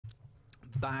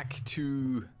back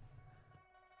to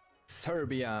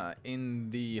Serbia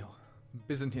in the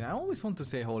Byzantine. I always want to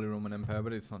say Holy Roman Empire,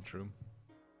 but it's not true.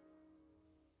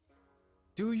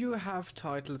 Do you have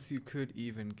titles you could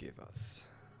even give us?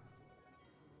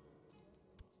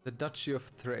 The Duchy of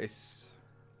Thrace.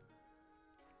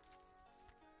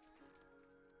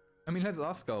 I mean, let's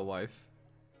ask our wife.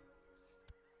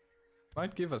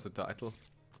 Might give us a title.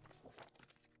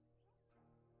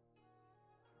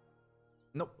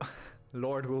 Nope.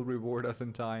 Lord will reward us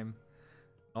in time.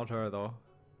 Not her, though.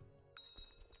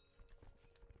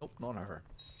 Nope, not her.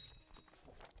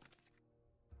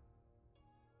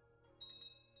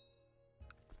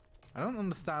 I don't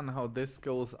understand how this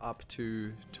goes up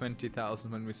to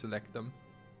 20,000 when we select them.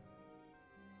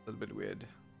 A little bit weird.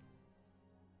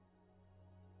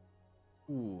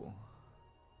 Ooh.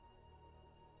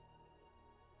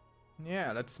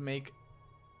 Yeah, let's make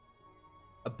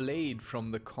a blade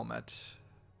from the comet.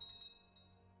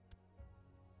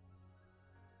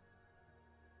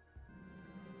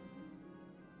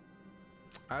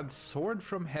 Add sword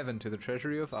from heaven to the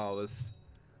treasury of ours.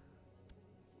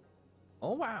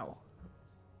 Oh wow.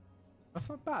 That's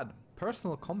not bad.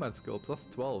 Personal combat skill plus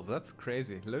 12. That's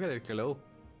crazy. Look at it glow.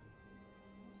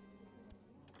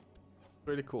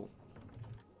 Really cool.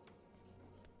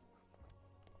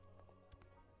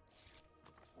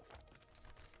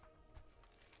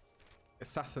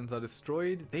 Assassins are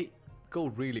destroyed. They go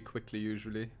really quickly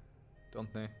usually,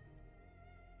 don't they?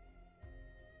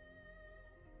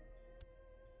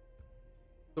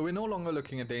 So we're no longer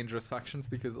looking at dangerous factions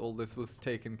because all this was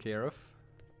taken care of.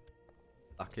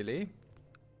 Luckily.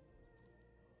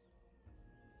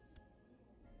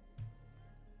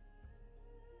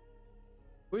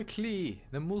 Quickly!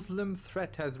 The Muslim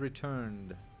threat has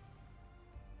returned.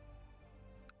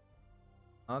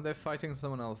 Are they fighting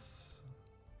someone else?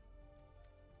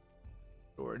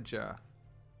 Georgia.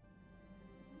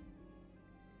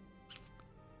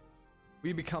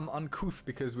 We become uncouth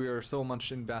because we are so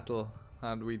much in battle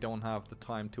and we don't have the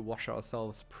time to wash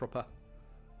ourselves proper.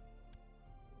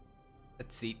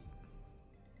 Let's see.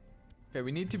 Okay,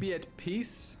 we need to be at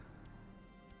peace.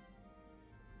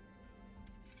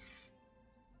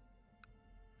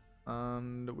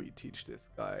 And we teach this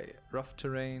guy rough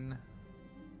terrain.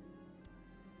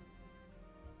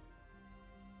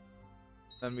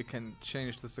 Then we can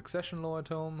change the succession law at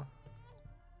home.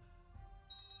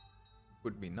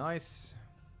 Would be nice.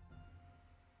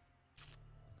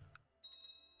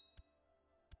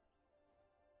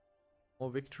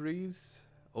 More victories.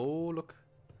 Oh, look.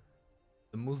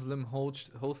 The Muslim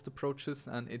host approaches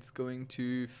and it's going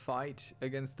to fight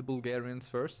against the Bulgarians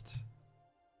first.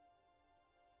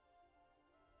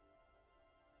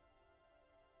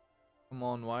 Come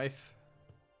on, wife.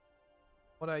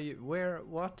 What are you? Where?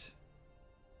 What?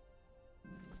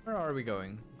 Where are we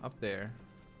going? Up there.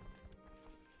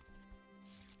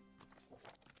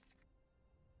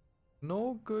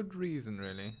 No good reason,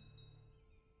 really.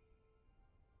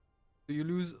 So you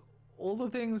lose all the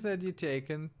things that you've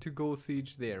taken to go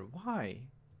siege there. Why?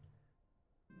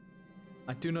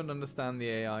 I do not understand the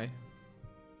AI.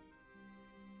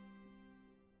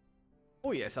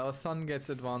 Oh yes, our son gets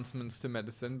advancements to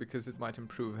medicine because it might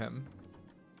improve him.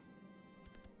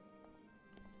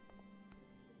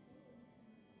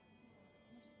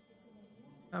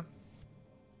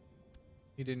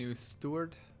 Need a new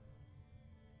steward.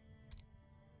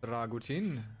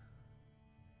 Dragutin.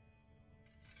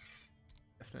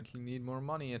 Definitely need more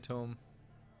money at home.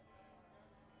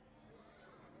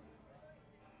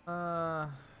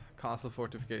 Castle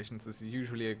fortifications is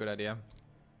usually a good idea.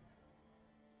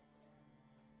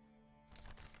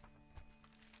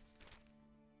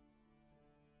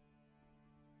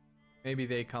 Maybe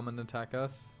they come and attack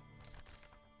us.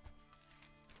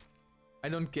 I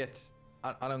don't get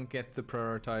the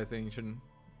prioritization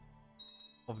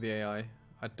of the AI.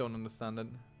 I don't understand it.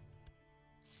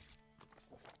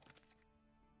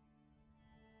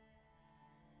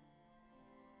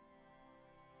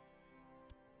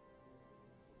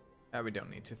 We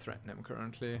don't need to threaten him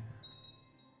currently.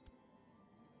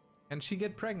 Can she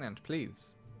get pregnant,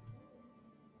 please?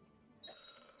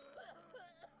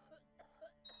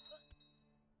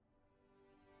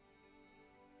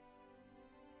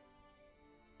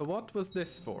 So what was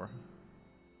this for?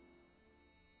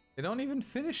 They don't even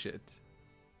finish it.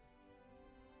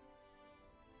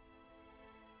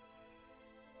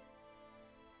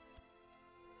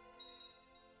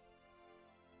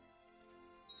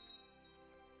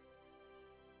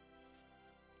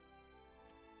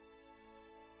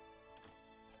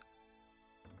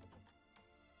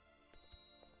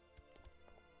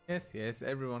 Yes, yes,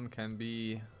 everyone can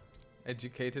be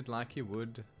educated like you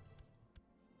would.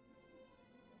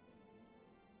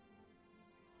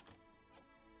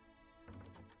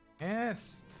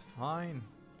 Yes, it's fine.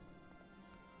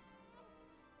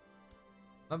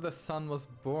 Another son was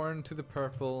born to the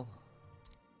purple.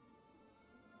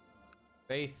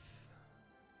 Faith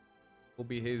will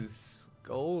be his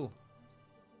goal.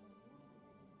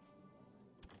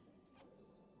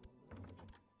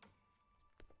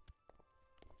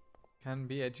 Can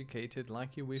be educated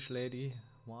like you wish, lady,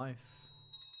 wife.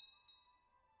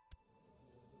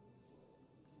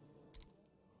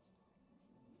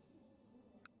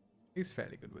 He's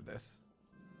fairly good with this.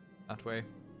 That way.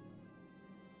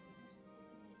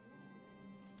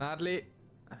 Sadly,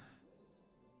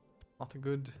 not a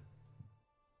good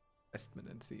investment,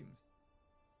 it seems.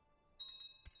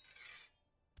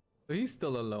 So he's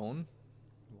still alone.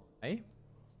 Why?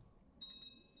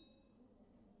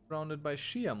 Surrounded by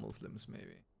Shia Muslims,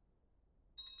 maybe.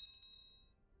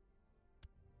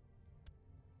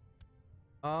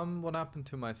 What happened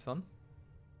to my son?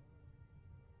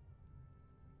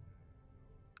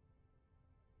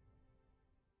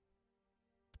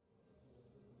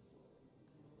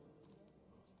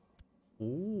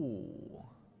 Ooh.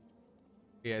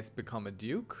 He has become a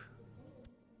duke?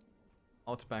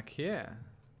 Out back here.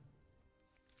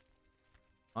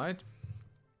 Right.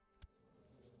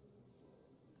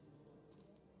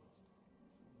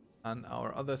 And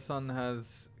our other son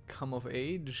has come of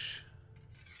age.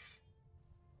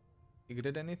 You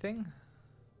did anything?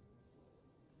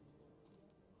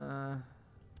 Can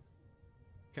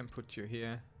put you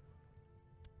here.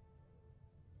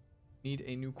 Need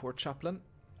a new court chaplain.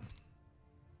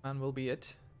 And will be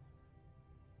it.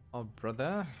 Our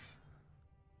brother.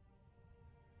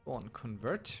 Go on,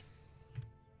 convert.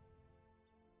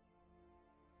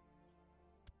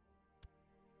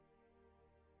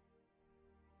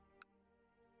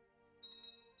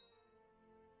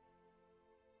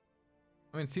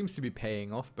 I mean, it seems to be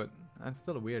paying off, but that's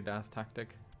still a weird ass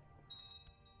tactic.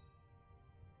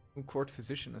 New court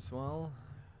physician as well.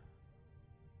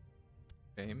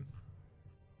 Shame.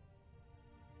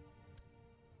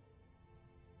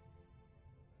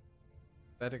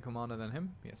 Better commander than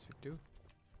him? Yes, we do.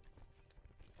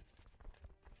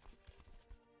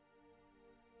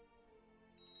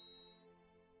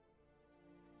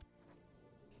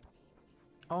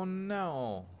 Oh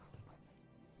no!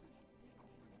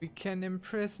 We can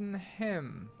imprison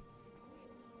him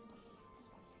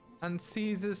and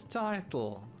seize his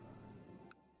title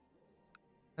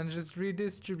and just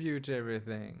redistribute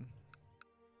everything.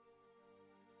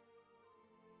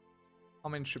 How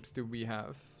many ships do we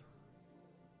have?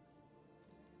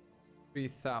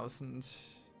 3,000.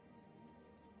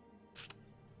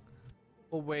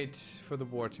 We'll wait for the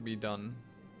war to be done.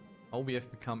 Oh, we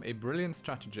have become a brilliant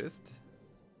strategist.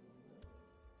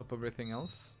 Top everything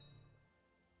else.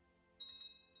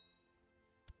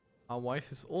 Our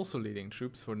wife is also leading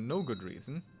troops for no good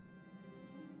reason.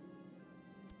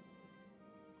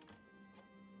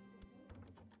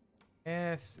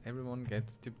 Yes, everyone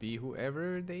gets to be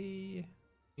whoever they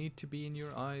need to be in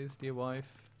your eyes, dear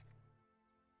wife.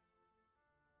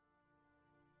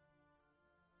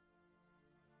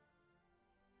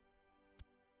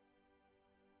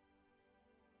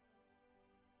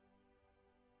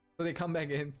 So they come back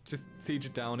in, just siege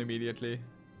it down immediately.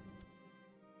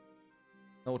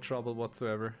 No trouble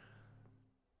whatsoever.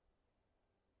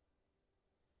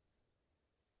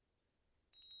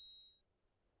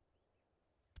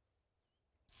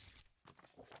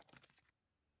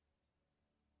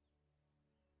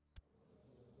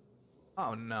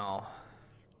 Oh no.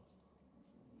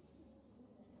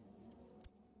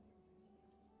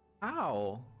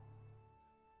 Ow.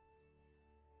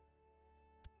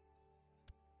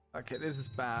 Okay, this is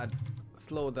bad.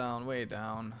 Slow down, way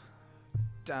down.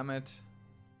 Damn it.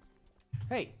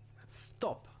 Hey,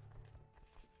 stop.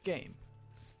 Game,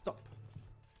 stop.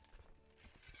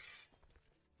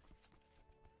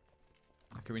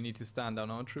 Okay, we need to stand down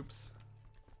our troops.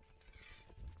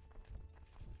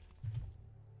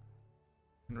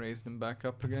 And raise them back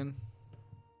up again.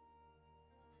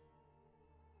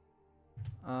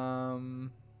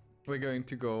 We're going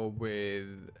to go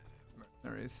with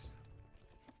mercenaries.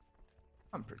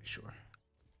 I'm pretty sure.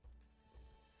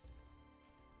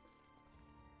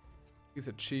 These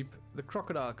are cheap. The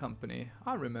Crocodile Company.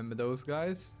 I remember those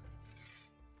guys.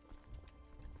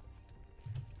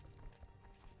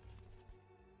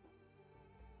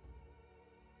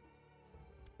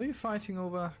 Are you fighting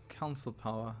over council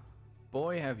power?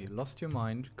 Boy, have you lost your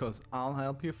mind, because I'll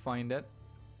help you find it.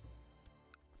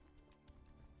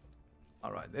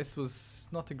 Alright, this was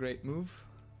not a great move.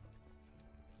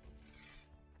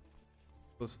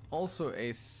 It was also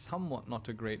a somewhat not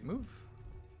a great move.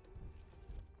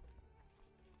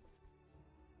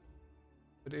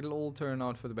 But it'll all turn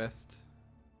out for the best.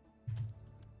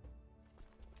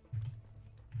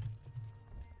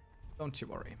 Don't you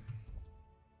worry.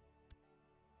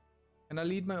 Can I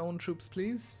lead my own troops,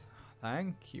 please?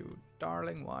 Thank you,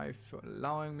 darling wife, for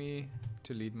allowing me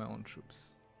to lead my own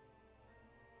troops.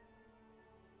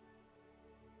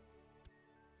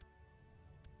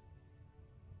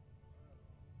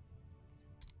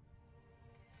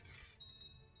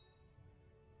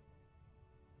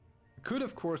 Could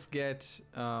of course get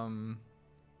our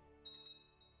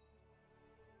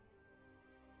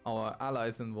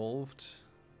allies involved.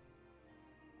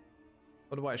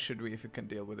 But why should we if we can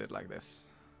deal with it like this?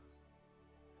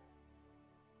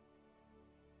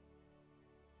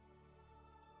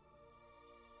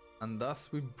 And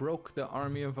thus we broke the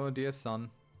army of our dear son.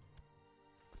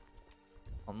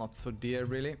 Well, not so dear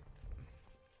really.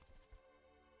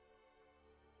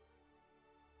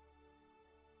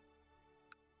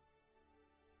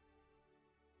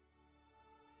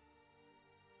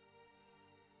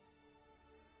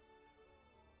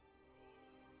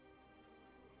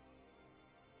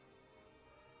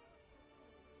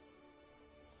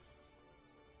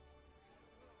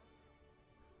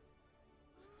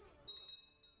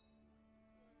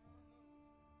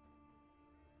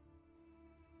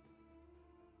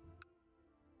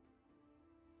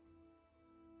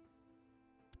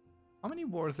 How many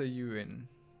wars are you in?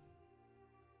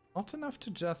 Not enough to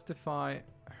justify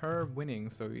her winning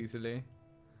so easily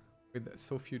with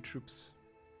so few troops.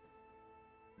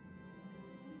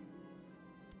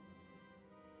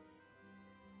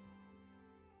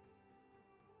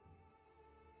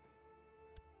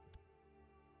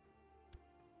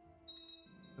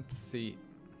 Let's see.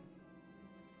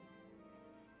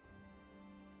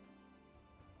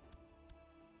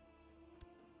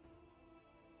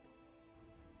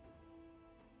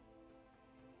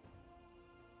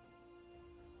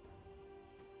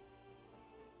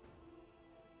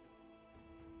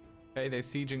 Okay, they're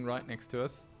sieging right next to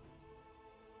us.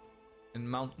 In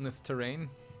mountainous terrain.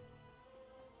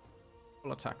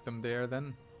 We'll attack them there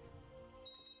then.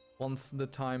 Once the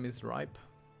time is ripe.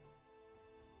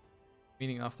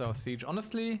 Meaning after our siege.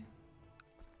 Honestly...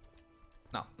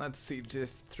 No, let's siege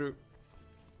this through.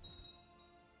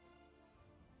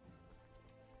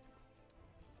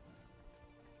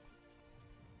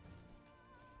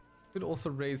 Could also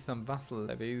raise some vassal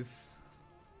levies.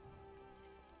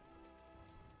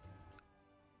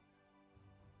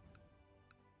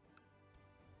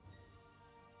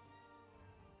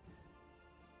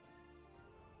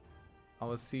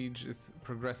 Our siege is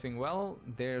progressing well,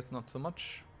 theirs not so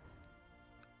much.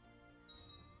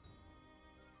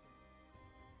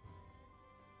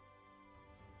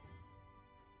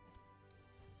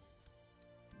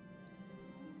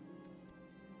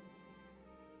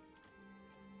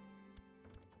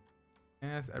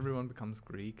 Yes, everyone becomes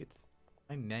Greek. It's...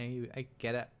 I know, I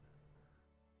get it.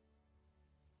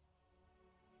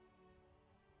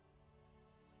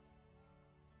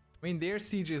 I mean, their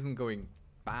siege isn't going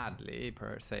badly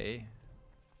per se.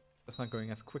 It's not going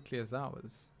as quickly as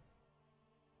ours.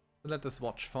 So let us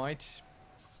watch fight.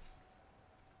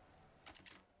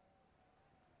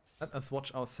 Let us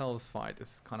watch ourselves fight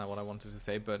is kind of what I wanted to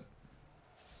say, but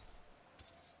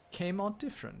came out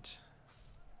different.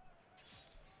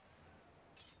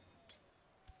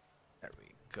 There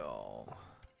we go.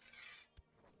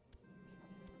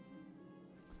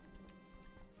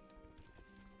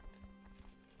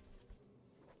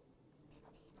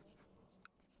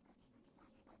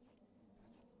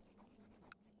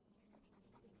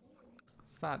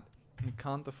 Sad. He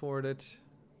can't afford it.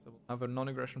 So we'll have a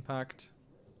non-aggression pact.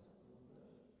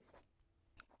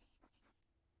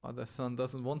 Other son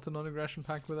doesn't want a non-aggression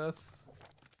pact with us.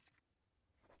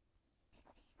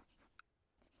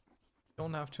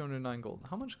 Don't have 209 gold.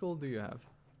 How much gold do you have?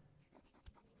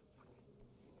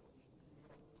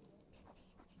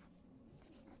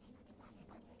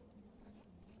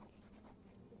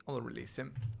 I'll release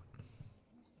him.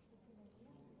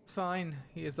 It's fine.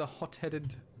 He is a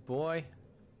hot-headed boy.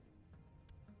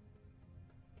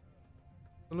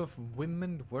 Full of whim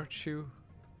and virtue.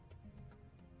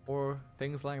 Or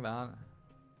things like that.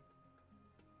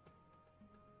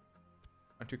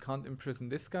 But we can't imprison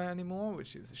this guy anymore,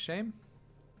 which is a shame.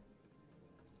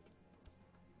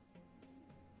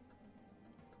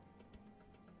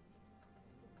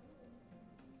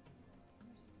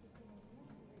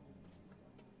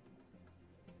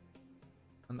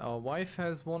 And our wife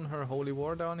has won her holy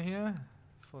war down here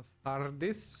for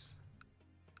Sardis.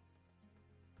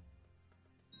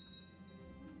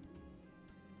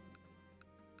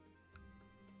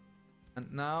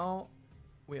 And now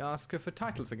we ask her for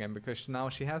titles again, because now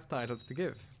she has titles to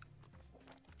give.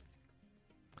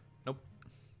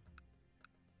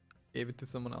 Gave it to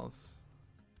someone else.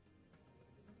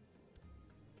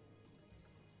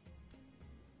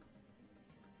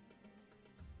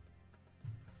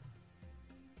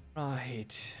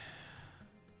 Right.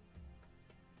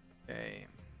 Okay.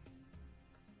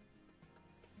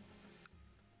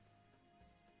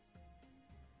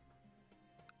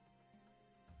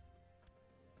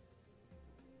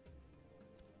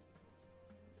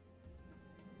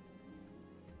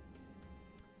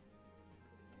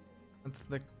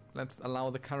 Let's allow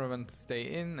the caravan to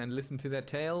stay in and listen to their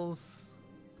tales.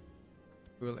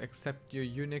 We'll accept your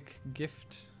unique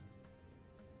gift.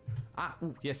 Ah,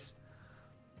 ooh, yes.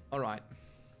 All right.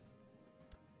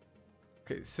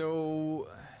 Okay, so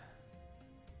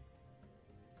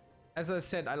as I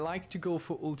said, I like to go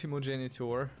for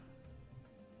Ultimogenitor.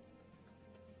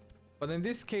 But in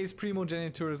this case,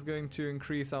 Primogenitor is going to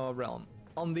increase our realm.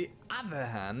 On the other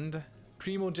hand,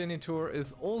 Primogenitor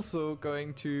is also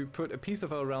going to put a piece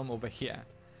of our realm over here.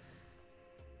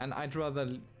 And I'd rather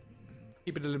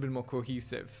keep it a little bit more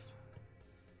cohesive.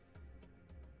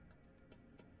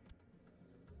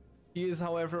 He is,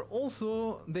 however,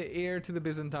 also the heir to the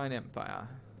Byzantine Empire.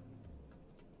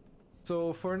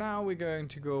 So for now, we're going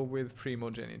to go with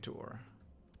Primogenitor.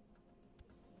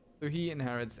 So he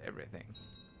inherits everything.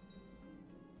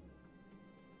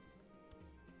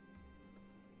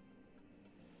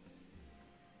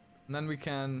 And then we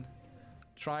can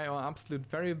try our absolute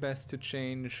very best to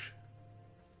change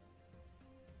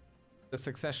the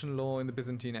succession law in the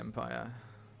Byzantine Empire.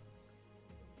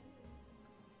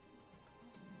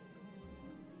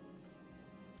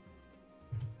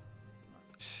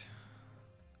 Right.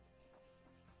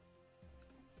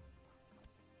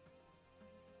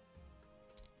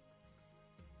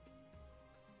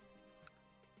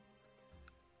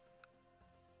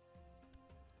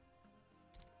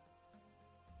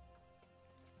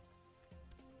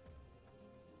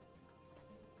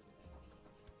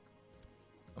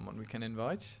 Someone we can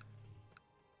invite.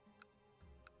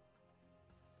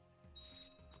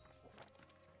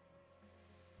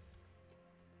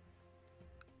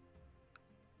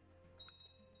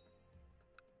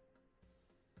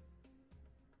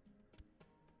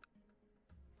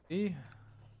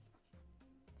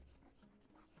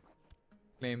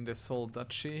 Claim this whole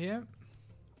duchy here.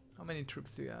 How many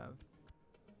troops do you have?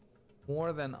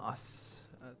 More than us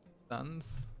as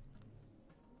sons.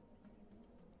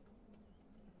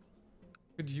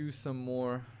 Could use some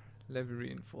more levy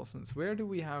reinforcements. Where do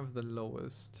we have the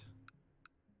lowest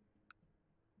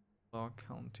law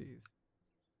counties?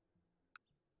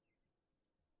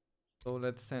 So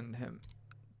let's send him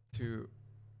to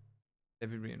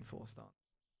levy reinforced down.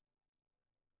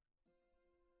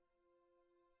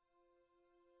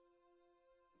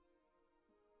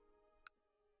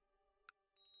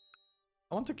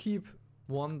 I want to keep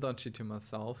one duchy to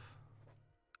myself.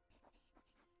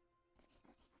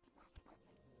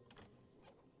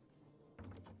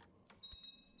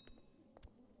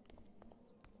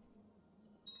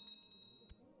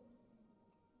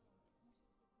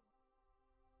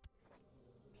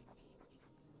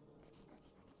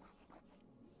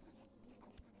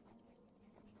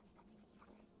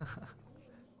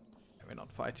 We're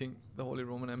not fighting the Holy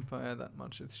Roman Empire that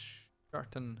much. It's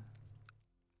certain.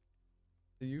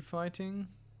 Are you fighting?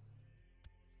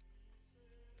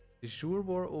 The Jure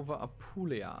War over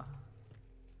Apulia.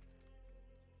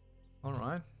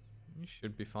 Alright. You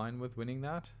should be fine with winning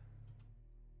that.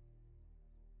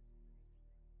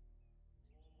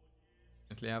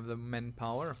 Definitely have the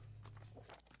manpower.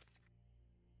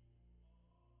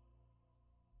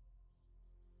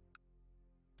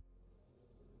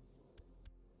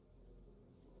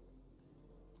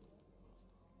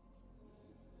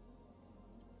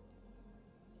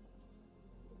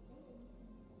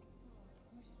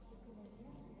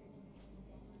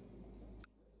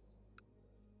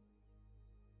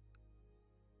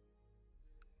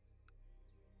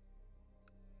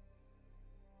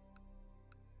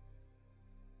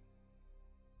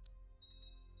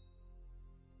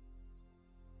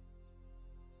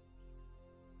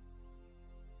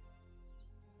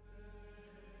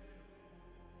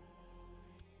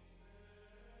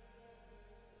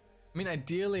 I mean,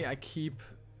 ideally, I keep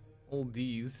all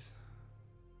these.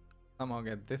 Somehow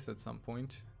get this at some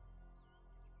point.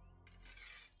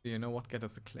 Do you know what? Get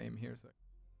us a claim here. So.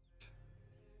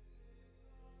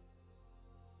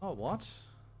 Oh, what?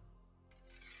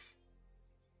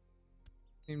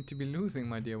 Seem to be losing,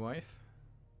 my dear wife.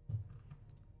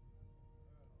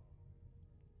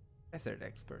 Desert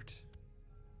expert.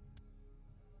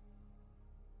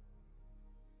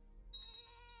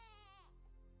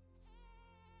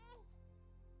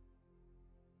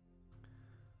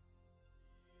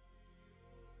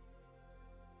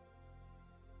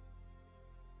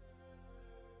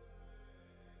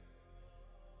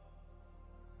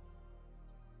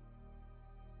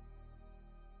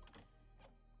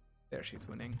 there, she's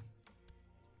winning.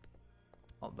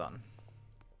 Well done.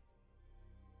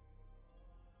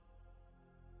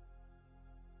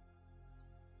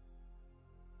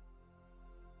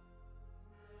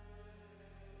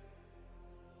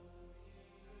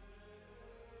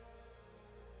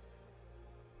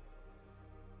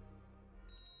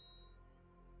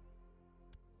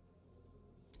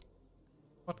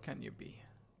 What can you be?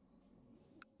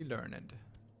 You learned.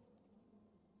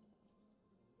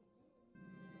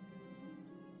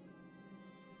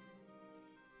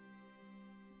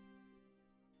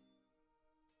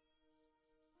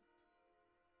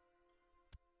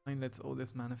 Fine, let's owe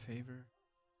this man a favor.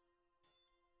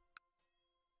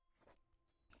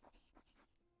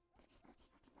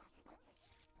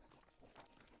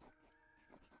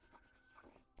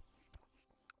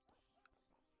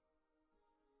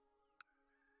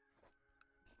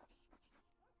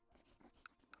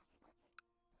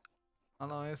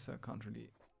 Allies, so I can't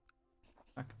really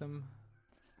attack them.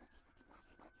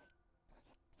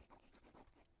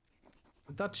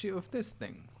 The duchy of this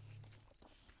thing.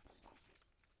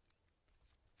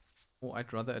 Oh,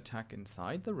 I'd rather attack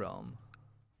inside the realm.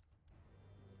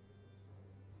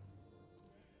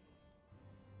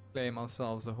 Claim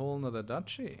ourselves a whole nother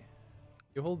duchy.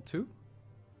 You hold two?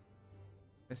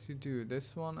 Yes, you do.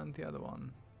 This one and the other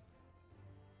one.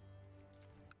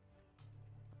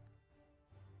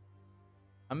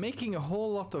 I'm making a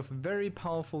whole lot of very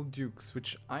powerful dukes,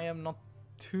 which I am not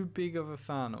too big of a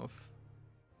fan of.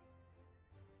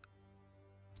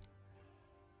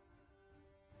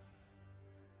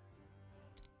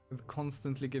 With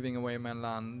constantly giving away my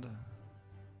land.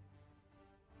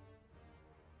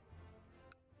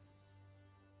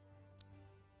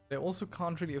 They also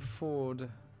can't really afford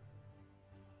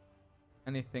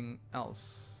anything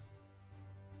else.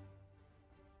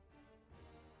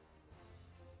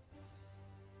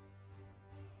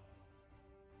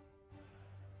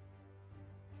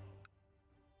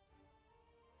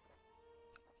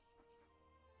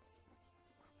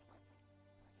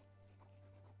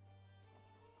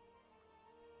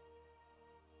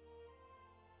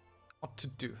 What to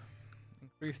do?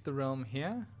 Increase the realm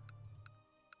here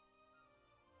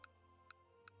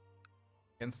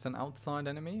against an outside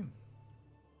enemy.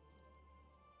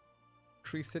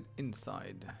 Increase it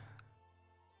inside.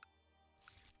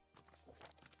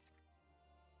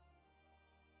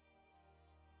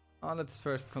 Let's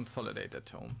first consolidate at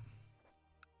home.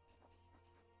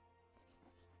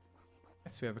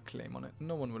 Yes, we have a claim on it.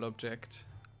 No one will object.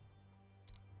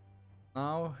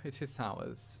 Now it is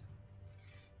ours.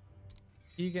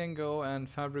 He can go and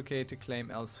fabricate a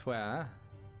claim elsewhere.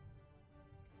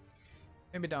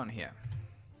 Maybe down here.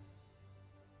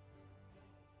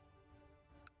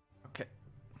 Okay.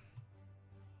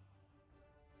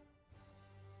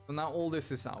 So now all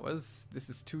this is ours. This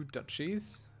is two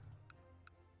duchies,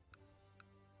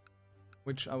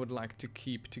 which I would like to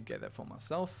keep together for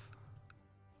myself.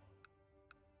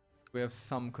 We have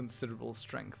some considerable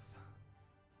strength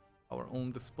at our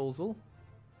own disposal.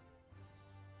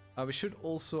 We should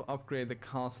also upgrade the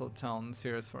castle towns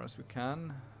here as far as we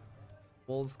can.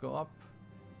 Walls go up.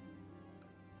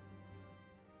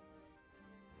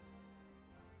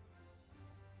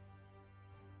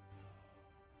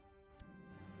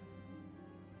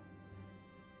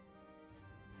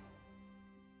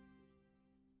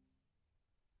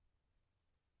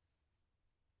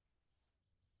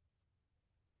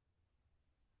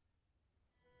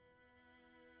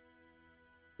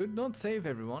 Could not save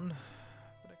everyone,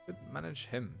 but I could manage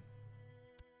him.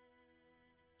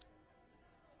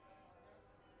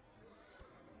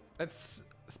 Let's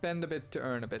spend a bit to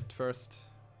earn a bit first.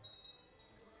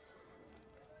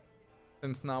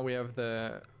 Since now we have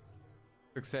the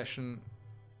succession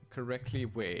correctly.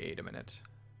 Wait a minute.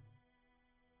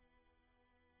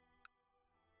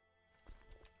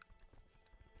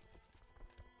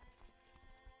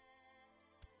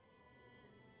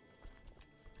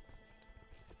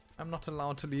 I'm not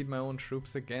allowed to lead my own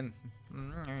troops again.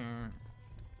 Can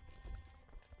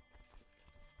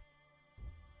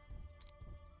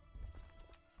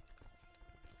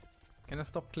I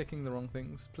stop clicking the wrong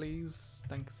things, please?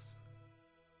 Thanks.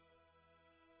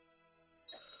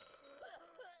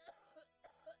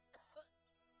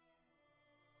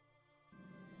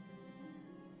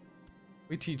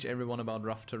 We teach everyone about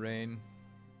rough terrain.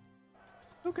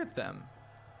 Look at them.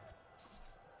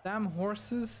 Damn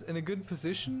horses in a good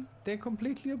position, they're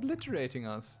completely obliterating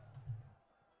us.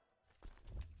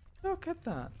 Look at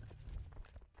that.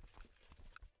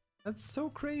 That's so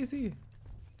crazy.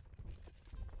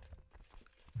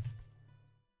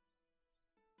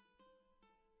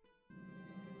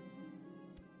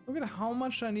 Look at how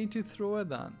much I need to throw at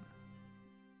that.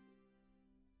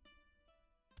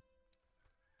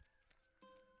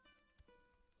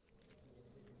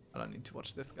 need to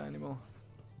watch this guy anymore.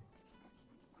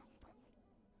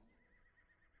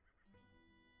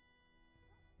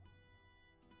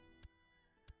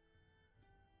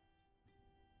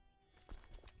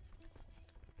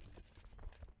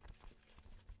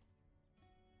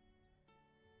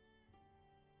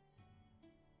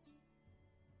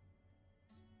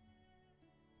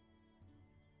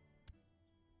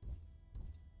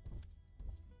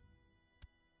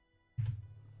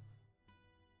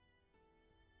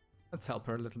 Let's help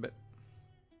her a little bit.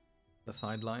 The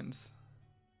sidelines.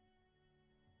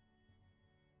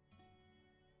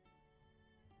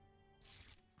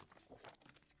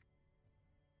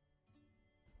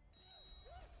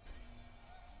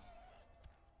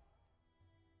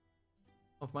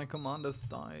 Of my commanders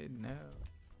died. No.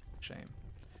 Shame.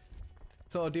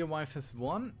 So our dear wife has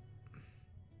won.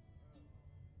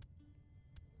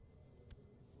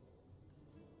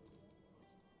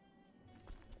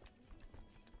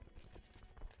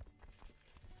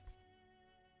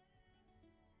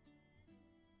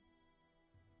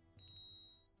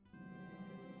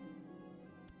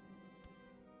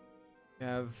 We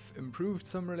have improved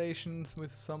some relations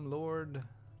with some lord.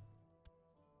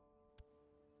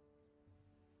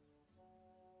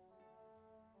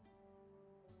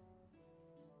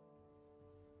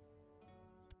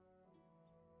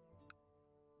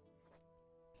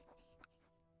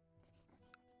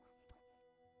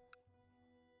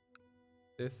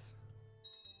 This.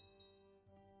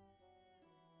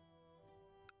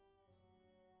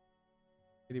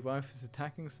 Lady wife is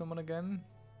attacking someone again.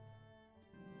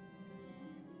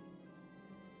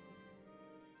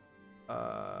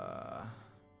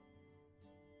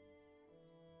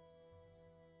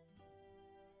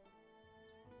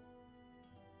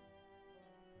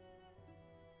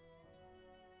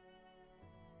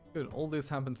 Good, all this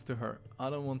happens to her. I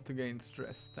don't want to gain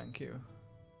stress, thank you.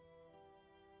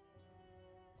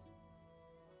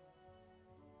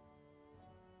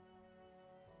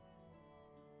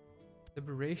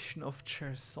 Liberation of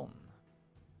Cherson.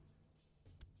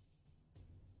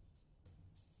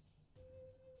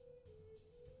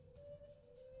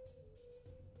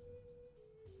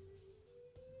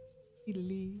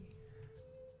 Italy.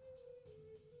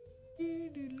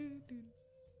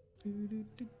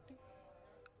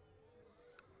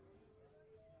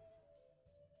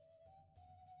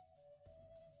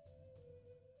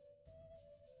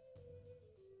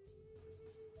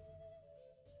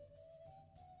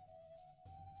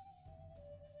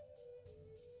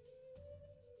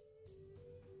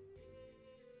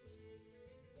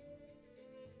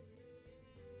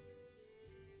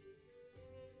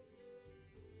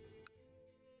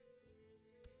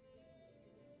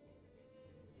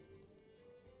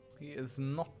 He is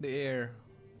not the heir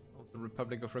of the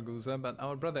Republic of Ragusa, but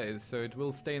our brother is, so it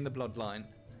will stay in the bloodline.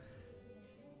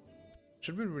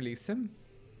 Should we release him?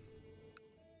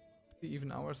 Is he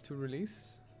even ours to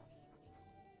release?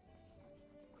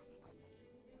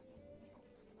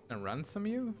 Can I ransom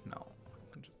you? No.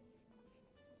 I can just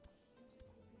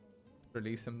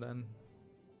release him then.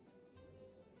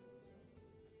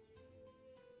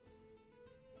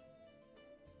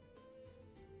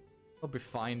 I'll be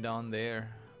fine down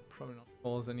there. Probably not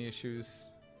cause any issues.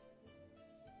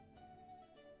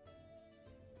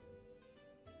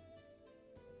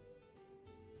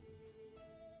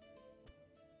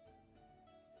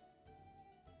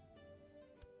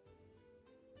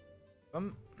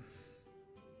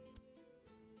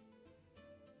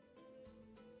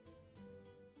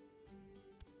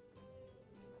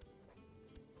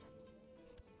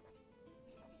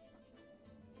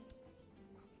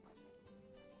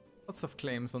 Lots of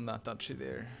claims on that duchy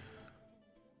there.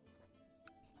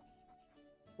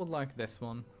 Would like this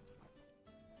one.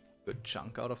 Good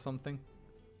chunk out of something.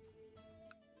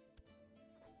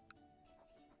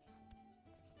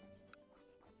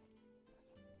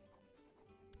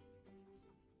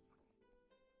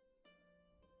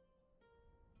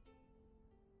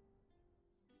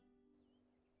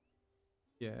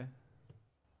 Yeah.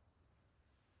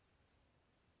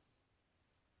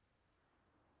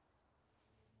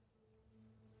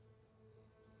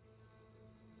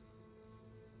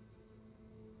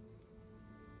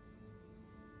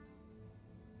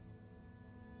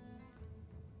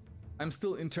 I'm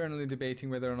still internally debating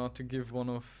whether or not to give one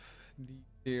of the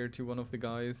tier to one of the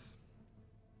guys.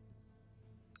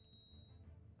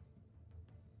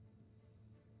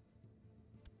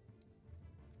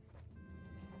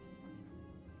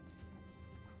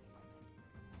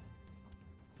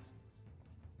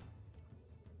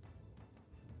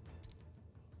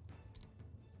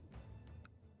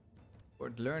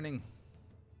 Word learning.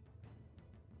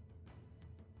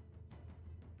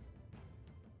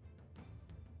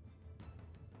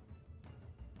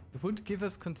 would give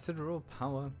us considerable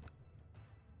power,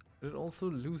 but it also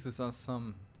loses us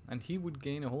some, and he would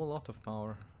gain a whole lot of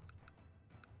power.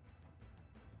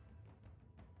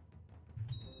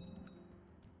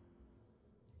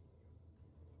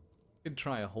 Could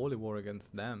try a holy war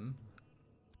against them,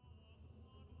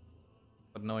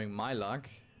 but knowing my luck,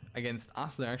 against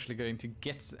us they're actually going to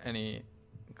get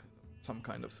some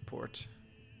kind of support.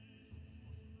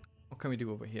 What can we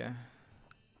do over here?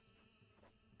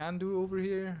 Can do over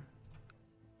here?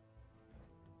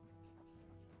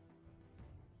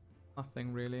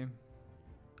 Nothing really.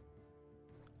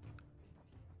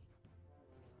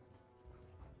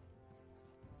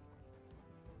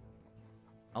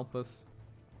 Help us.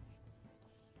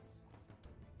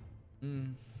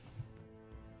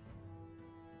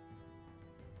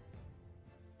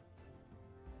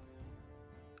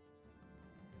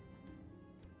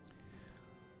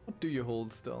 What do you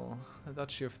hold still? The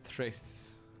Duchy of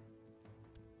Thrace.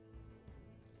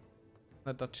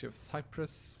 The Duchy of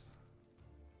Cyprus.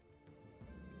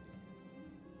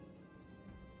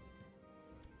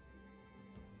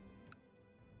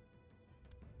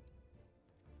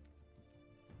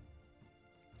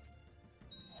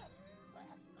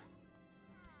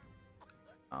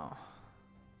 Oh.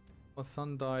 Our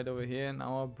son died over here and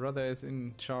our brother is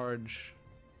in charge.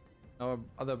 Our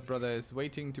other brother is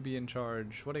waiting to be in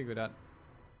charge. What are you good at?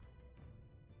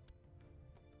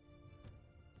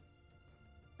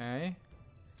 Okay.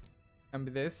 Can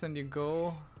be this, and you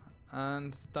go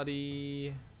and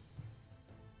study.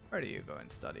 Where do you go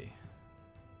and study?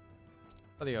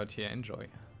 Study out here, enjoy.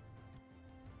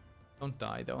 Don't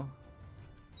die though.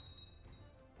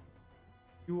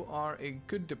 You are a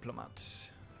good diplomat.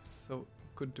 So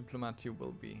good diplomat you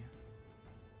will be.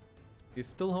 You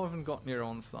still haven't gotten your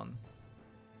own son.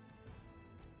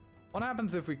 What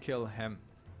happens if we kill him?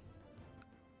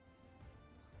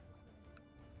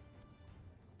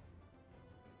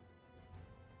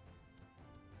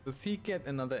 Does he get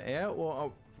another heir,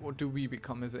 or do we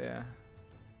become his heir?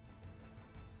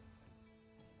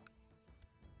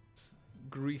 Let's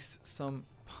grease some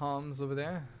palms over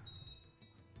there.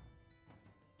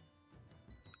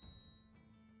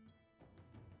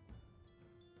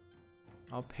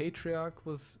 Our patriarch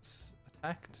was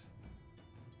attacked.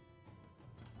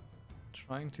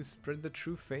 Trying to spread the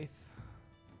true faith.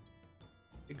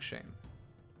 Big shame.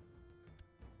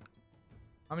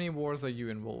 How many wars are you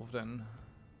involved in?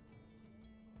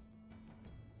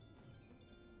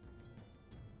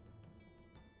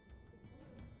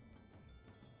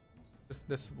 Just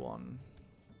this one.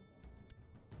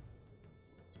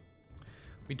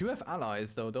 We do have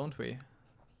allies though, don't we?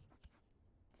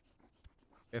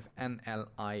 We have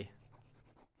NLI.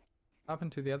 What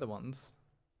happened to the other ones?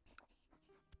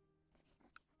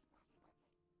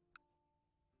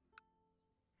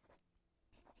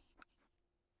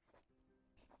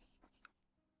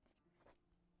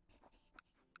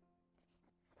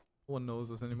 No one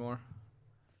knows us anymore.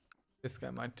 This guy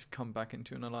might come back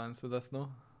into an alliance with us, no?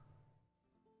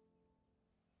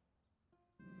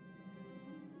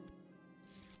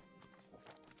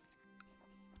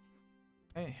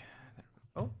 Hey, there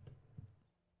we go.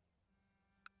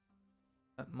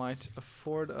 That might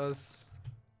afford us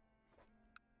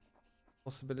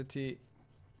possibility.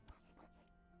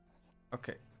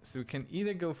 Okay, so we can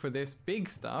either go for this big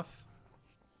stuff,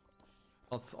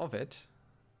 lots of it,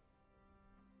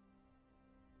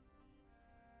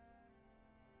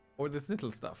 or this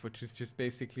little stuff, which is just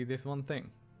basically this one thing.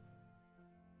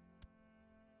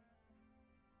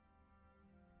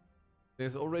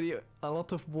 There's already a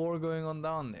lot of war going on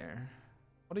down there.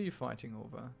 What are you fighting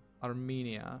over?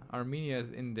 Armenia. Armenia is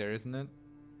in there, isn't it?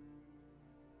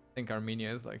 I think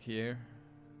Armenia is like here.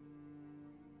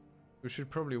 We should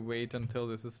probably wait until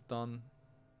this is done.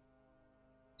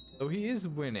 Though he is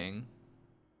winning.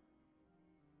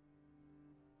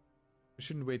 We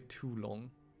shouldn't wait too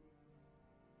long.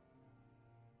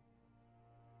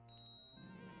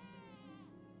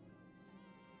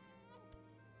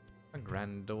 A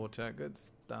granddaughter, good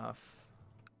stuff.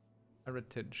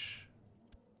 Heritage.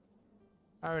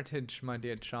 Heritage, my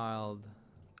dear child.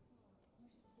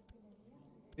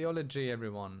 Theology,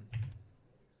 everyone.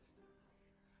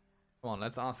 Come on,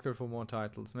 let's ask her for more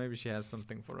titles. Maybe she has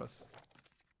something for us.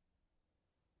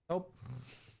 Nope.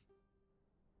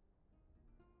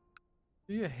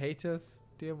 Do you hate us,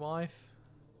 dear wife?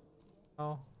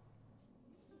 Oh.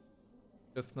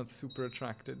 Just not super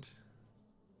attracted.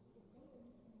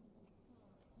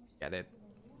 Get it.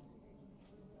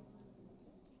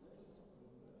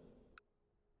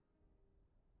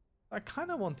 I kind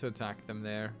of want to attack them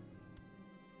there.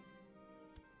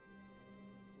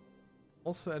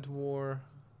 Also at war.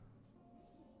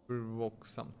 Revoke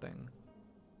something.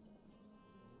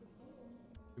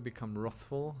 You become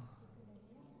wrathful.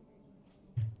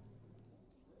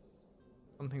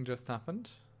 Something just happened.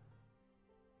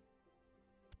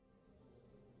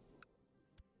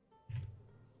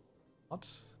 What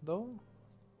though?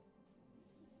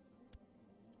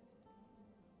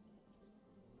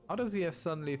 How does he have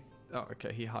suddenly... Oh,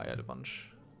 okay, he hired a bunch.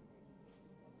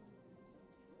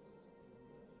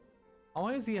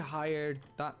 Why has he hired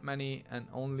that many and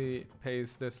only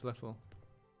pays this little?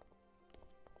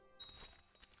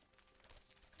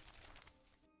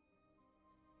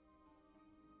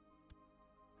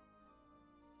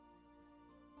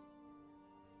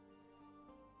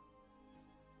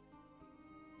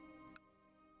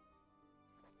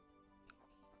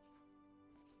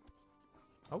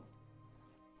 Oh.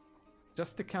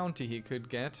 Just the county he could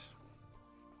get.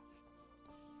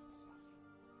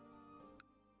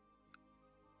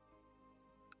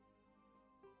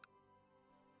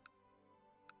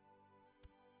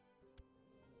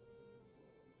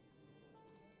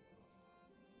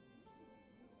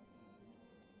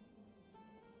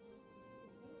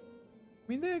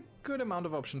 I mean, there are a good amount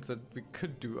of options that we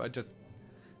could do. I just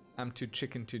am too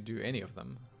chicken to do any of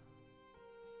them.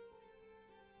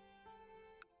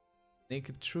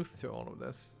 Naked truth to all of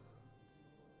this.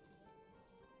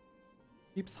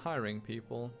 Keeps hiring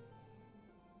people.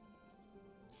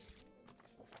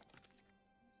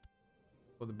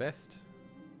 For the best.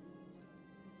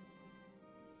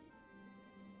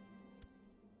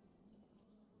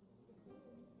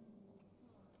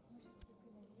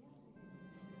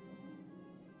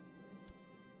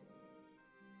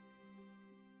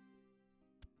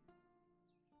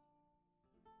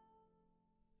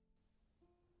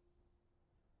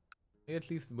 Are you at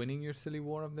least winning your silly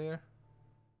war up there?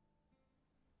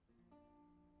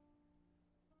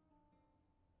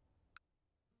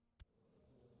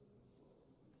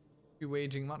 Be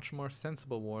waging much more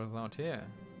sensible wars out here.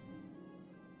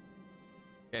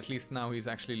 At least now he's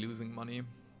actually losing money.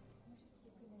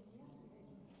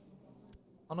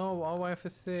 Oh no, our wife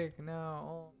is sick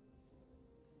now.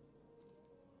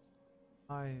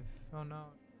 Oh. Oh no,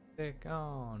 sick.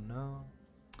 Oh no.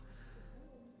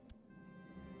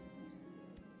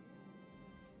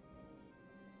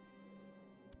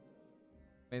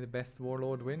 May the best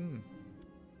warlord win.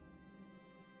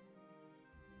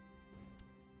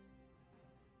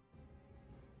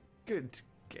 Good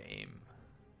game.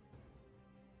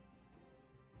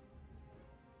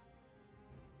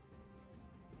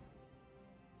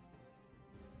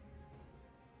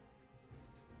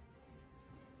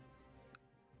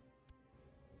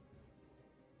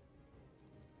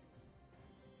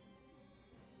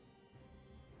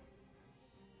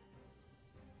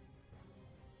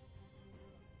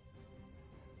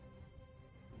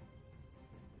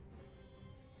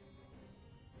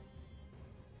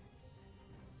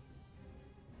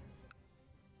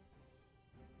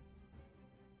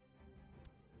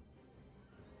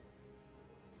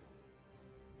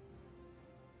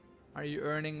 Are you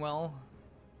earning well?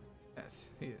 Yes,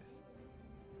 he is.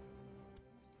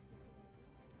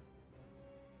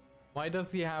 Why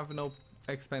does he have no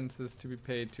expenses to be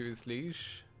paid to his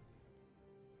liege?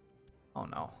 Oh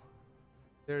no.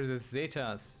 There's a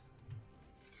Zetas.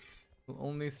 Will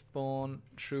only spawn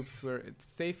troops where it's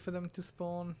safe for them to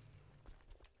spawn.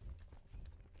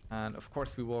 And of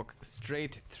course we walk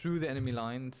straight through the enemy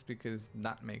lines because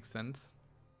that makes sense.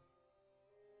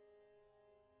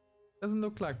 Doesn't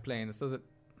look like planes, does it?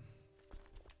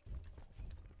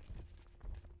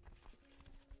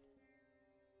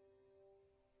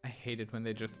 I hate it when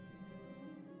they just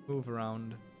move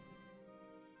around.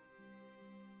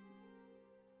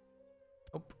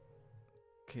 Oh,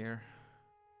 care.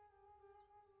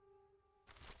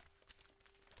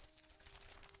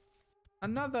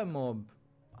 Another mob.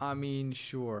 I mean,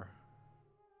 sure.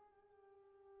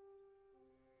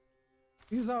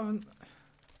 These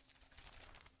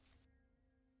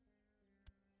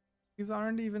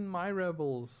aren't even my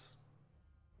rebels.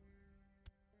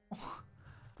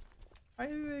 Why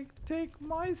do they take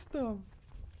my stuff?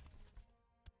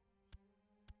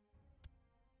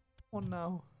 Oh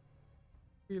no.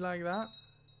 Be like that?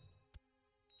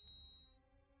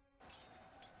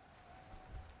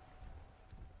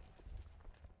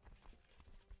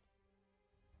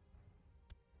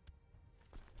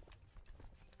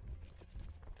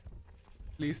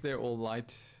 At least they're all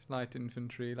light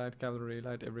infantry, light cavalry,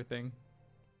 light everything.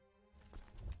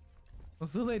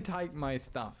 So they take my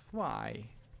stuff. Why?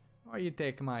 Why you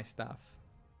take my stuff?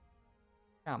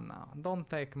 Come now, don't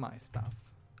take my stuff.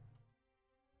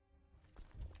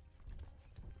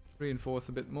 Reinforce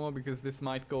a bit more because this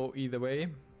might go either way.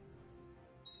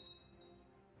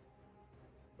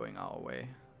 going our way.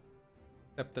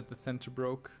 Except that the center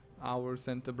broke. Our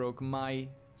center broke. My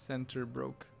center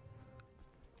broke.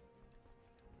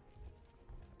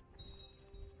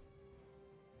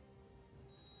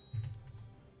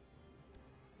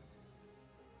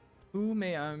 Who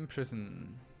may I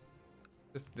imprison?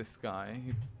 Just this guy.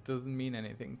 He doesn't mean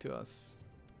anything to us.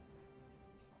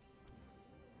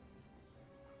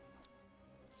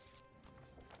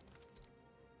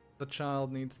 The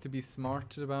child needs to be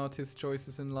smart about his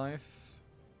choices in life.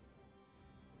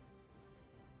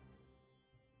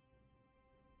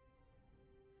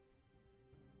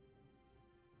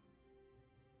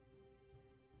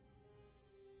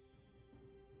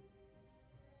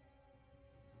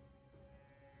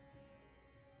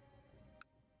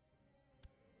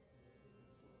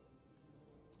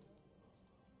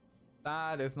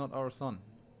 That is not our son.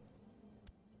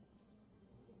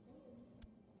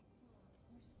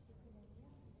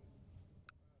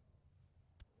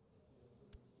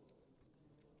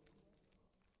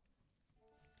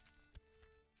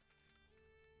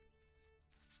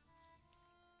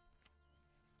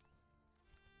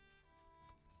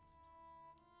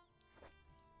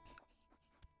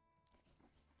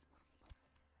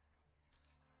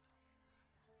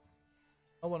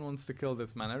 No one wants to kill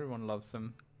this man. Everyone loves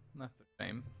him. That's a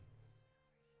shame.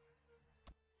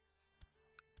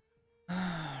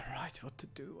 Right, what to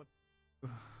do? What to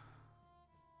do?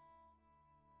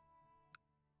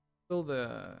 Build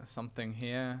something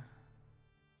here.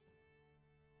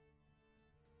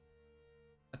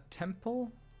 A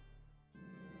temple?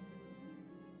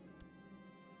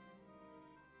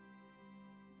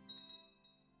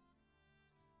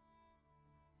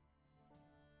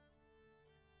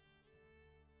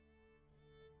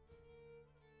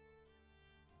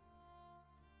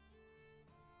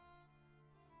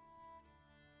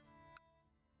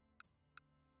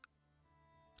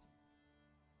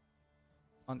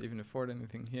 Can't even afford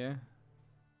anything here.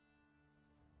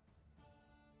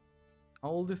 How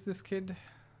old is this kid?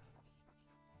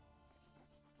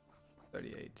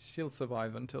 38. She'll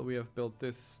survive until we have built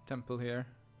this temple here.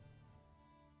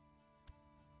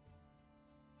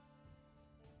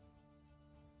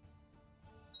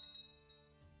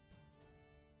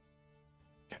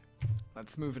 Okay,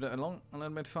 let's move it along a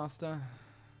little bit faster.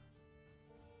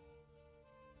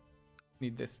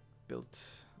 Need this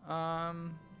built.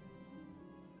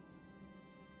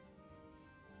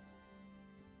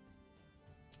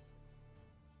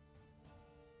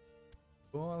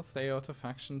 Oh, I'll stay out of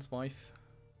factions, wife.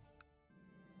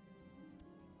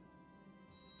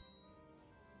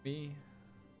 Me.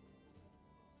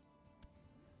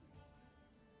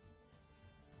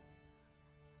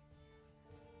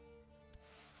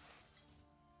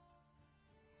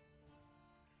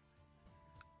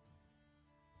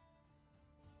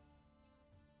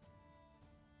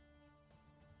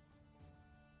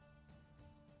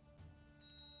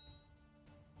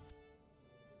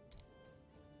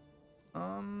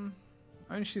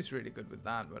 I mean, she's really good with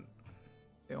that, but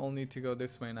they all need to go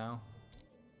this way now.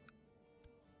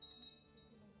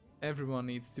 Everyone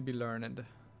needs to be learned.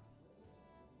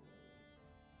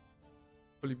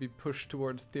 Will be pushed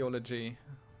towards theology.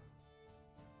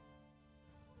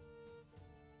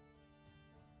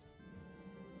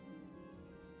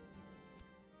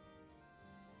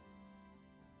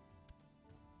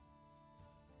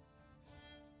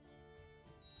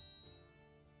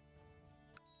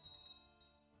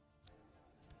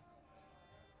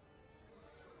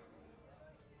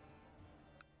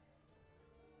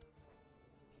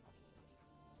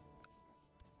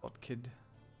 What kid?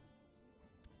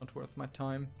 Not worth my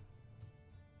time.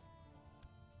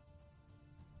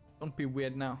 Don't be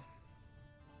weird now.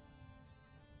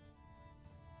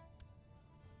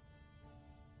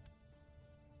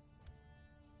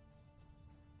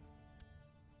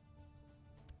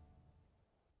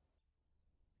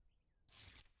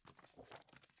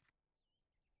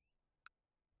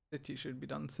 City should be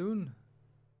done soon.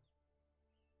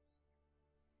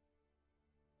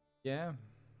 Yeah.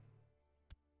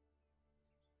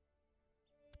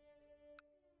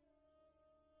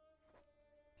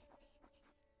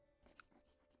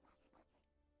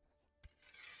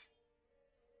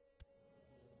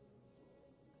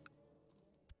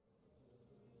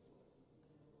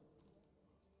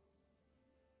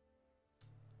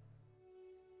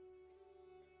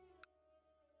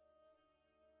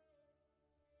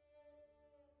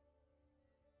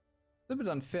 A bit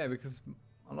unfair because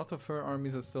a lot of her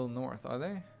armies are still north, are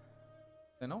they?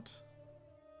 They're not?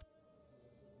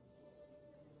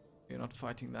 You're not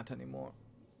fighting that anymore.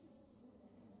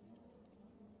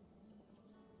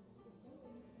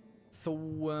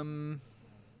 So,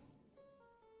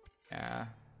 yeah.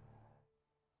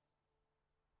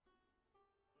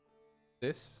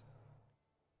 This.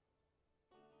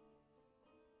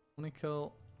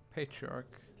 Chronicle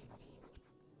Patriarch.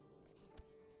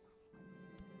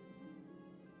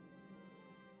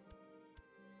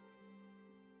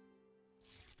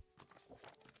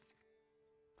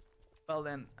 Well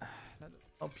then, let's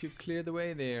help you clear the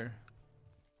way there.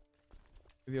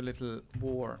 With your little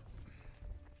war.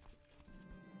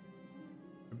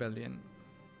 Rebellion.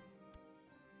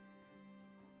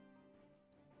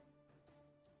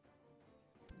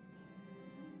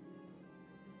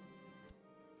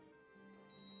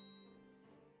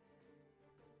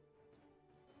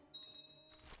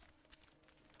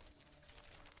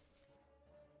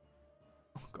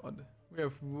 Oh god, we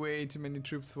have way too many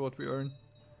troops for what we earn.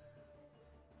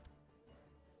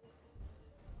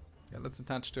 Yeah, let's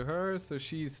attach to her so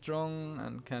she's strong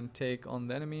and can take on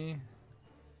the enemy.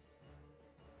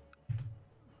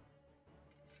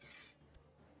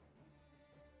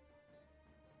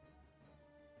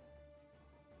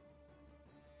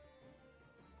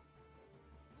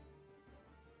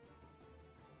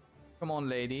 Come on,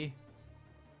 lady.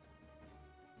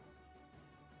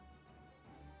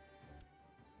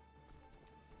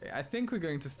 Okay, I think we're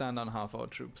going to stand on half our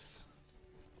troops.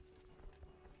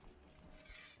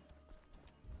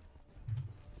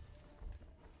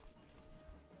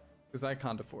 Because I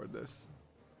can't afford this.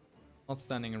 Not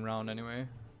standing around anyway.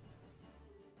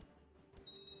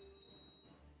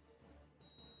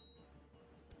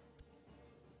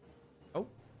 Oh.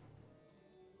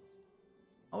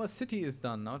 Our city is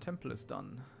done. Our temple is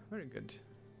done. Very good.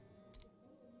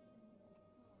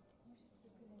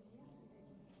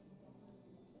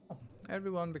 Oh,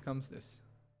 everyone becomes this.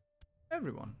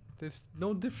 Everyone. There's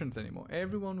no difference anymore.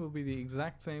 Everyone will be the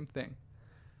exact same thing.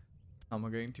 Some are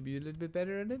going to be a little bit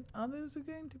better at it, others are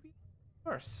going to be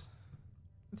worse.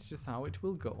 It's just how it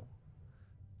will go.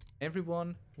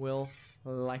 Everyone will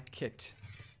like it.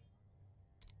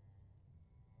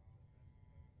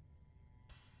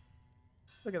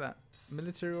 Look at that.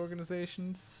 Military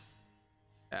organizations.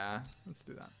 Yeah, let's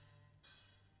do that.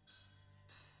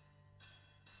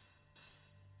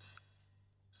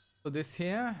 So this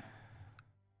here.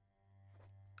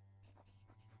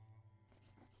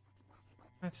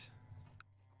 What?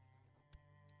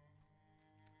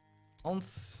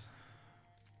 Ons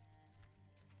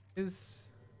is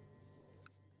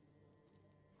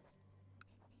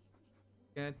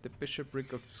get the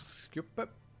bishopric of Skjupe.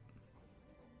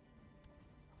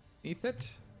 Beneath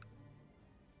it.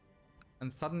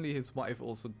 And suddenly his wife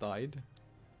also died.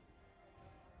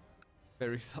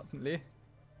 Very suddenly.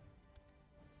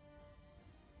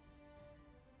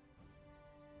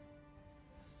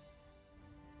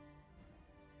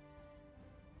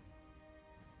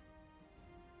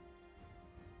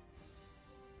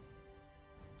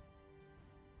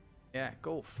 Yeah,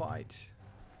 go fight.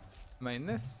 Am I in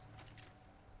this?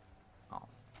 Oh.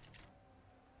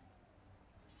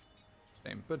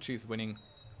 Same, but she's winning.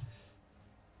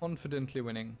 Confidently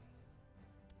winning.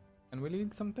 Can we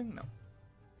lead something? No.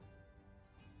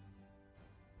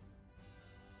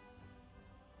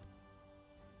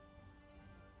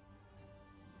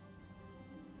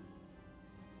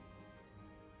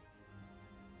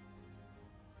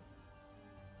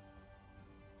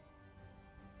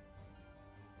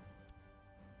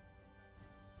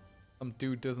 Some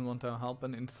dude doesn't want our help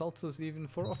and insults us even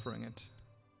for offering it.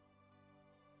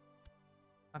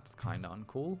 That's kinda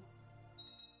uncool.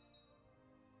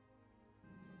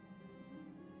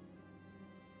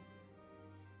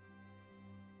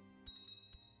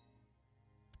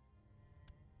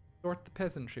 Sort the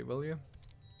peasantry, will you?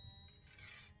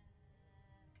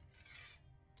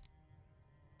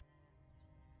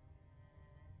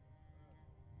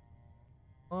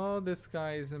 Oh, this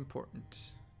guy is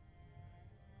important.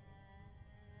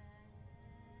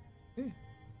 Hey.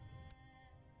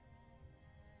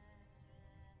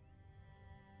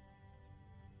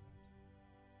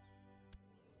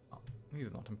 Oh,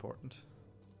 he's not important.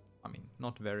 I mean,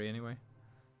 not very anyway.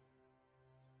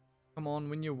 Come on,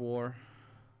 win your war.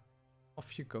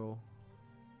 Off you go.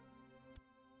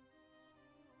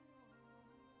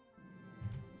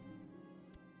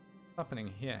 What's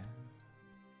happening here?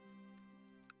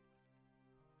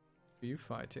 Who are you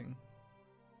fighting?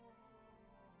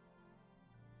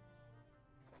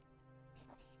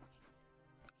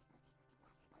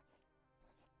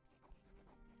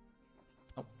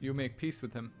 Oh, you make peace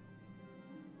with him.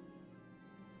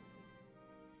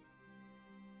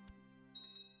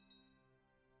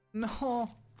 No!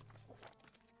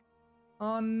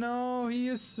 Oh no, he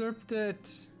usurped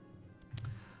it!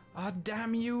 Ah,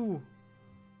 damn you!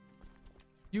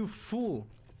 You fool!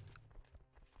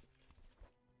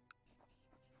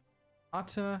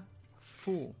 Utter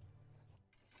full.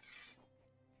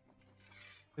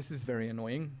 This is very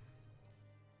annoying.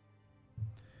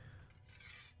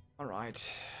 Alright.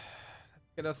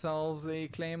 Let's get ourselves a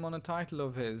claim on a title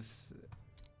of his.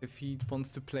 If he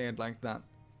wants to play it like that.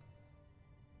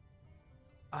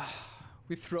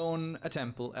 We've thrown a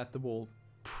temple at the wall.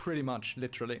 Pretty much,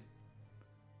 literally.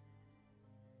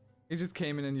 He just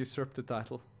came in and usurped the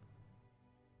title.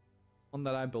 One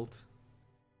that I built.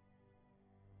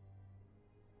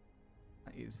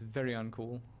 That is very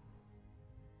uncool.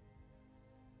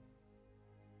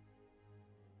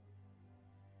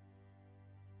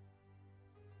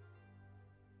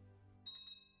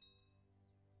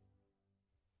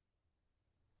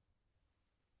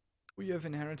 You have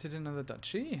inherited another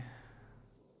duchy.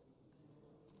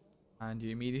 And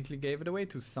you immediately gave it away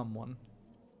to someone.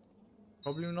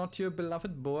 Probably not your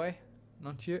beloved boy.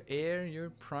 Not your heir,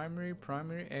 your primary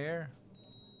heir.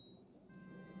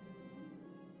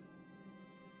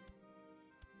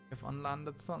 You have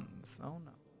unlanded sons. Oh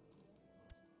no.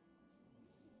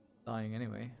 Dying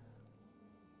anyway.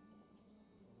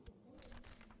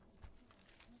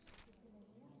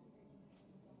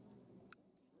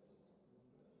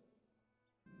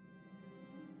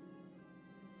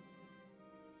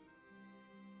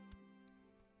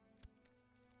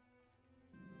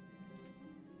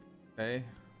 Okay.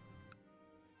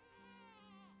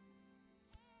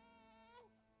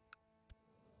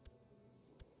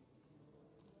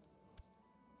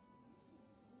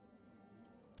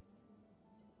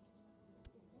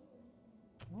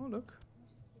 Oh, look.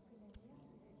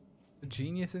 A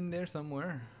genius in there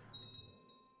somewhere.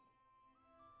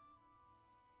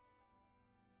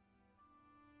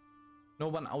 No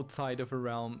one outside of a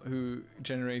realm who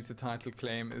generates a title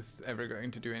claim is ever going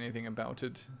to do anything about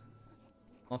it.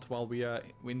 Not while we are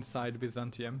inside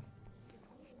Byzantium.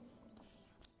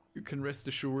 You can rest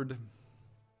assured.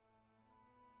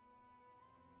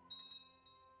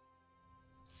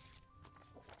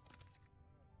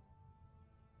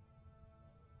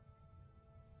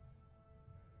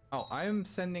 Oh, I am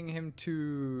sending him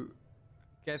to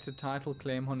get a title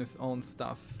claim on his own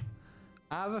stuff.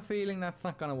 I have a feeling that's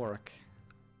not gonna work.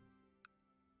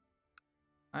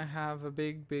 I have a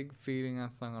big feeling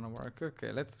that's not gonna work.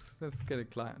 Okay, let's get a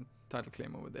title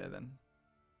claim over there then.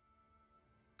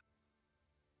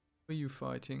 Who are you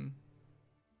fighting?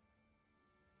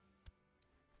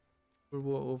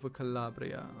 War over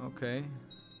Calabria, okay.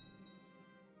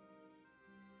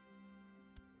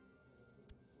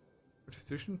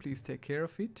 Physician, please take care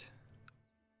of it.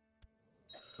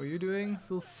 What are you doing?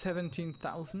 Still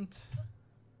 17,000.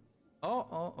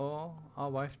 Oh, our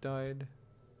wife died.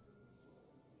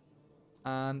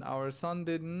 And our son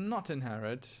did not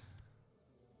inherit.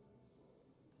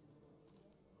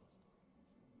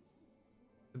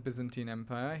 The Byzantine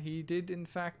Empire. He did in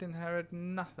fact inherit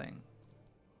nothing.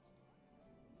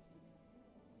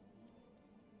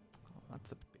 Oh,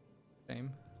 that's a big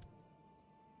shame.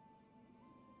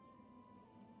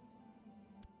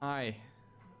 I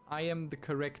am the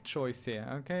correct choice here.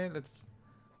 Okay, let's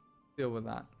deal with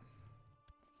that.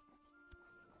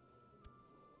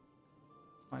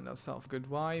 Find ourselves a good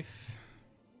wife.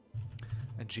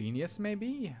 A genius,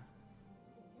 maybe?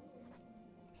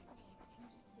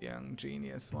 Young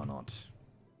genius, why not?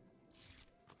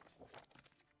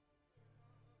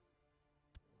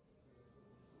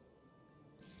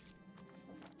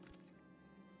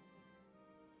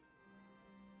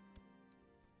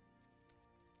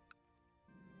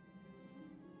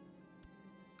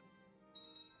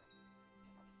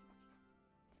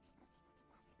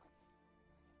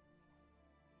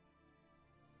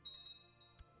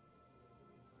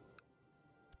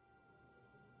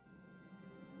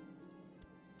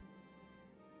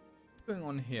 What's going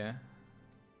on here?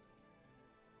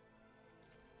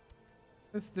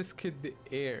 Is this kid the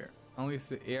heir? Only is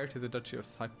the heir to the Duchy of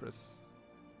Cyprus.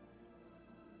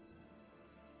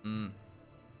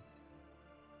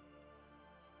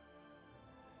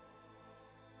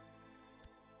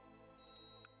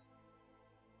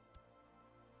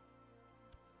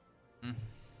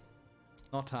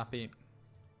 Not happy.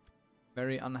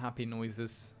 Very unhappy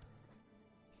noises.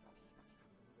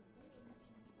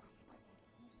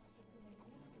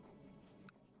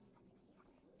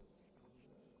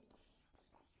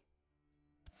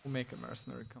 We'll make a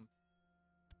mercenary company.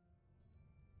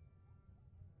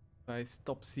 I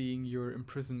stop seeing your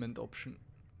imprisonment option.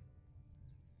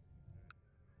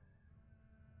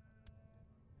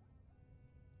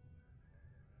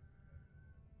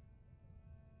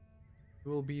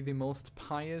 You will be the most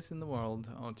pious in the world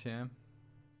out here.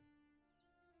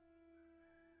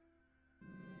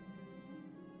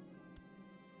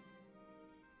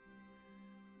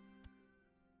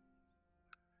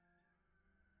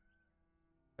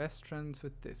 Best friends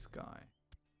with this guy.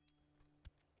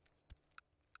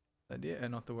 Idea,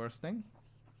 not the worst thing.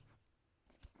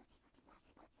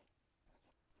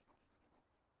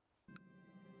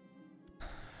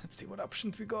 Let's see what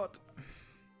options we got.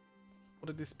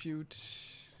 What a dispute.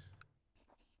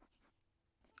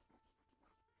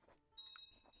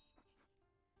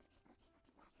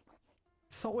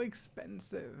 So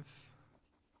expensive.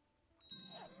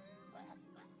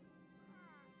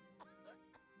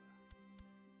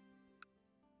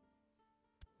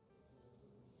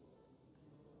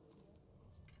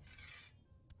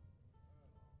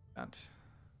 And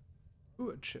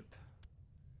stewardship.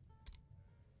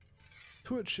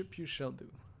 Stewardship you shall do.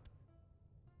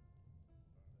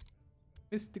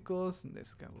 Mysticals, and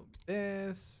this guy will be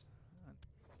this. And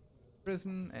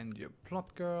prison, and your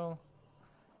plot girl.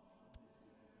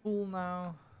 Fool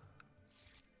now.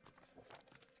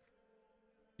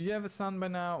 Do you have a son by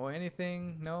now or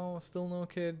anything? No, still no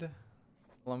kid.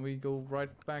 Well, and we go right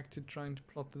back to trying to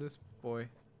plot to this boy.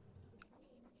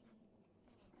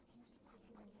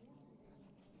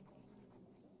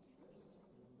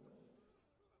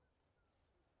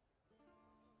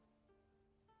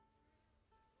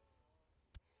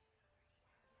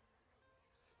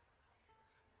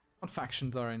 What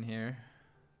factions are in here?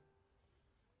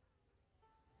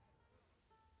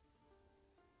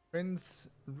 Prince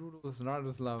Rudolf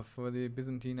Radoslav for the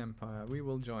Byzantine Empire. We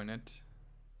will join it.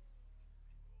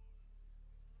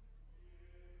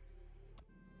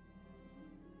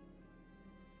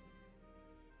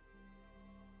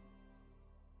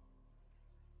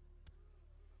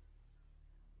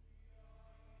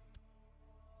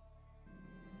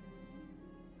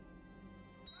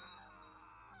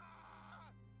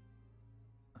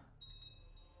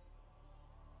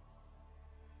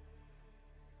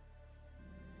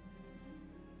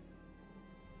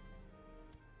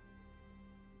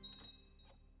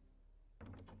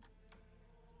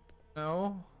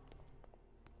 No.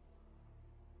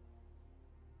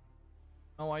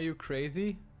 Oh, are you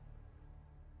crazy?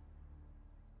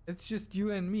 It's just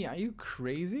you and me. Are you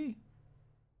crazy?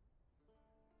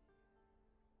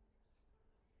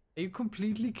 Are you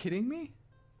completely kidding me?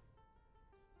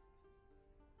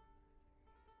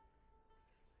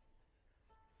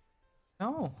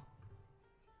 No.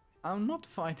 I'm not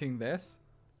fighting this.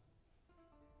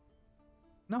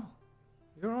 No.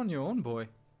 You're on your own, boy.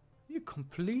 Are you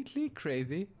completely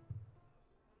crazy?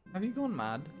 Have you gone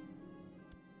mad?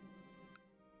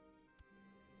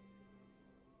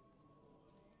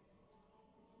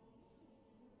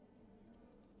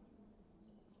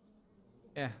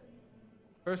 Yeah.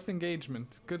 First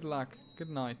engagement. Good luck. Good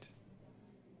night.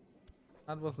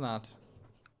 That was that.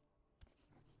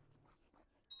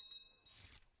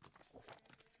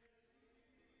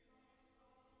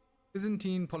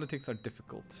 Byzantine politics are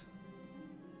difficult.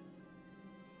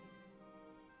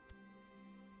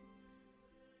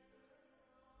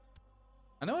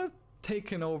 I know I've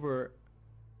taken over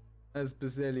as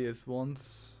Basilius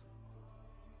once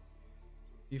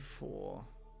before.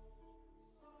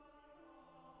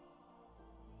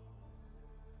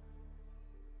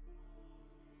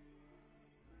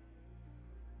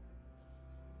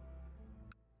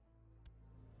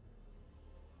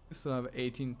 We still have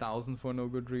 18,000 for no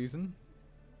good reason.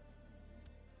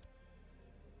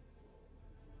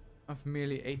 I've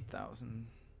merely 8,000.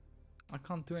 I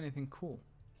can't do anything cool.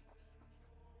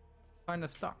 Kinda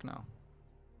stuck now.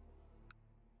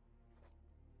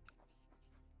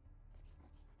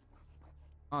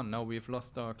 Oh no, we've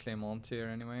lost our Claymont here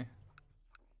anyway.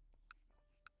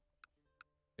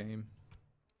 Shame.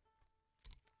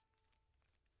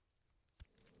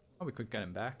 Oh, we could get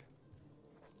him back.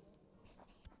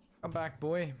 Come back,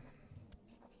 boy.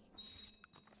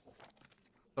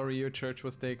 Sorry your church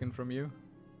was taken from you.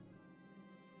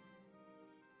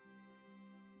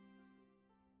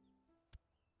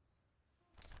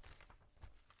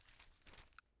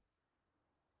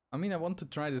 I mean, I want to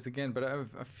try this again, but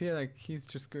I feel like he's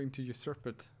just going to usurp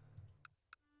it.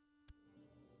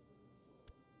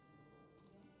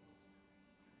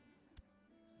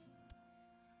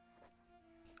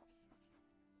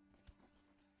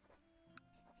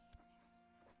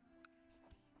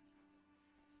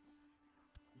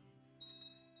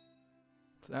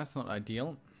 So that's not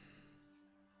ideal.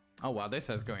 Oh wow, this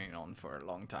is going on for a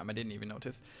long time. I didn't even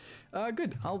notice.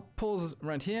 Good. I'll pause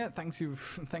right here. Thank you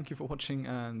for watching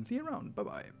and see you around. Bye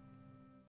bye.